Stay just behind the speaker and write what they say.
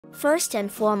First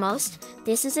and foremost,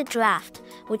 this is a draft,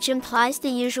 which implies the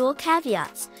usual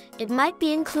caveats. It might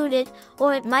be included,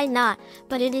 or it might not,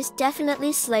 but it is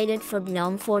definitely slated for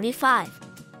GNOME 45.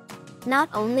 Not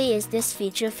only is this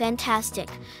feature fantastic,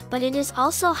 but it is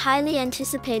also highly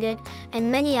anticipated,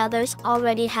 and many others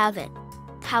already have it.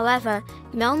 However,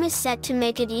 GNOME is set to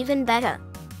make it even better.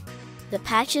 The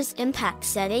patches impact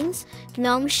settings,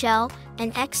 GNOME Shell,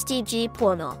 and XDG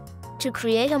portal. To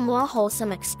create a more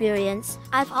wholesome experience,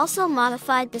 I've also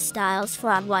modified the styles for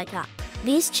WIKI.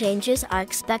 These changes are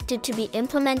expected to be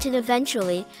implemented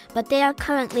eventually, but they are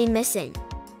currently missing.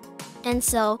 And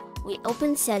so, we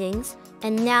open Settings,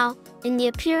 and now, in the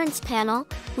Appearance panel,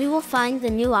 we will find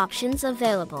the new options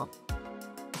available.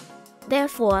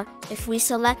 Therefore, if we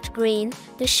select green,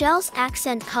 the shell's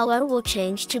accent color will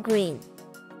change to green.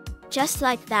 Just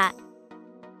like that.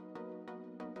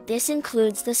 This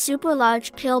includes the super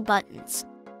large pill buttons.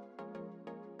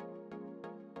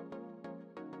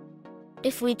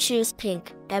 If we choose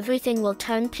pink, everything will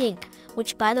turn pink,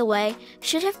 which by the way,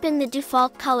 should have been the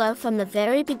default color from the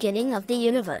very beginning of the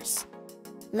universe.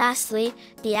 Lastly,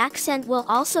 the accent will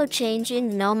also change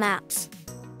in GNOME apps.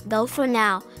 Though for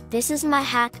now, this is my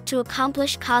hack to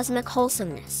accomplish cosmic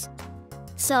wholesomeness.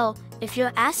 So, if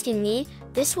you're asking me,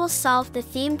 this will solve the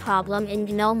theme problem in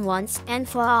GNOME once and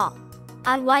for all.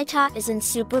 WIKI is a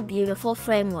super beautiful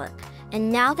framework,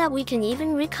 and now that we can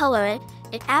even recolor it,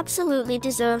 it absolutely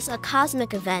deserves a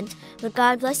cosmic event,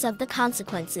 regardless of the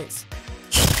consequences.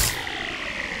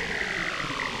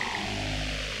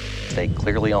 Stay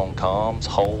clearly on comms,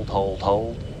 hold,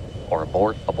 or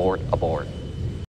abort.